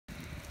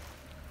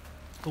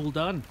All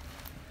done.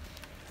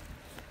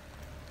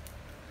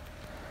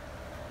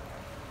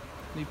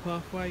 New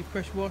pathway,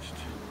 pressure washed.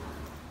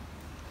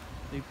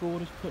 New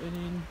borders put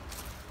in.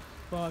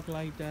 Bark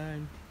laid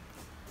down.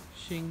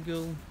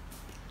 Shingle.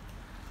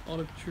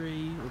 Olive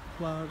tree or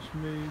plants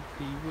moved.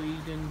 The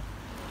weeding.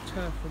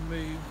 Turf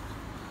removed.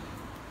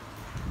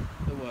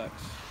 The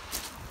works.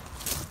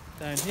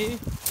 Down here.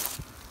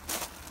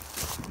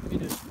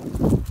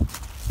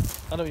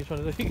 I know what you're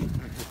trying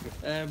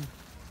to do.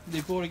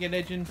 New board again,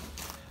 edging.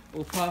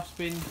 All path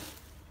spin.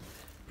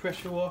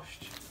 Pressure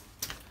washed.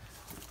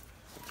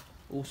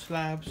 All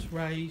slabs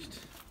raised.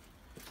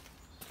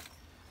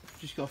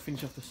 Just got to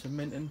finish off the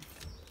cementing.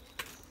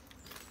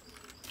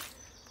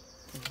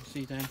 You can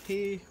see down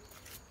here.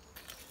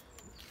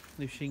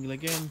 New shingle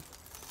again.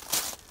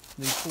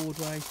 New board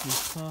raised.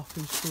 New path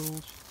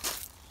installs.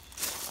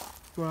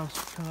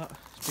 Grass cut.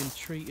 It's been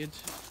treated.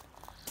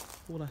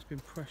 All that's been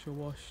pressure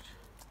washed.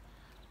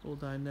 All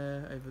down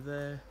there, over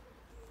there.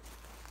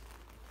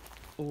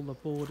 All the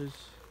borders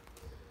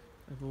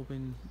have all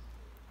been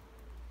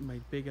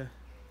made bigger.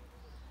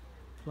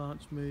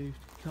 Plants moved,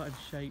 cut and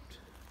shaped.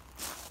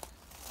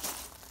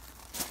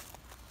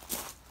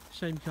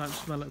 Shame you can't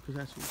smell it because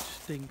that's what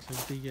stinks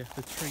of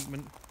the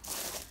treatment.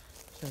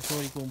 So it's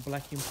already gone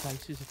black in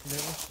places if you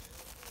notice.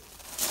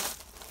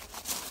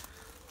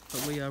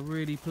 But we are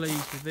really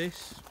pleased with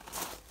this,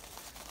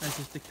 as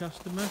is the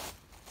customer.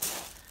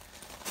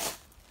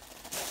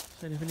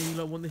 So if any of you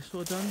lot want this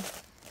sort of done,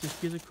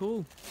 just give us a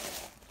call.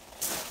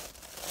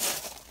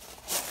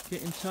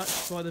 Get in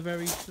touch by the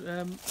various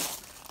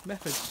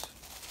methods.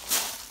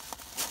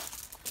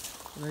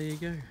 So there you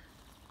go.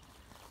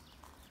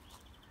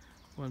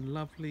 One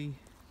lovely,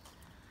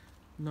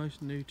 nice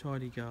new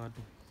tidy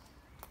garden.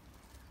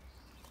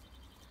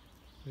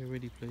 We're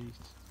really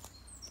pleased.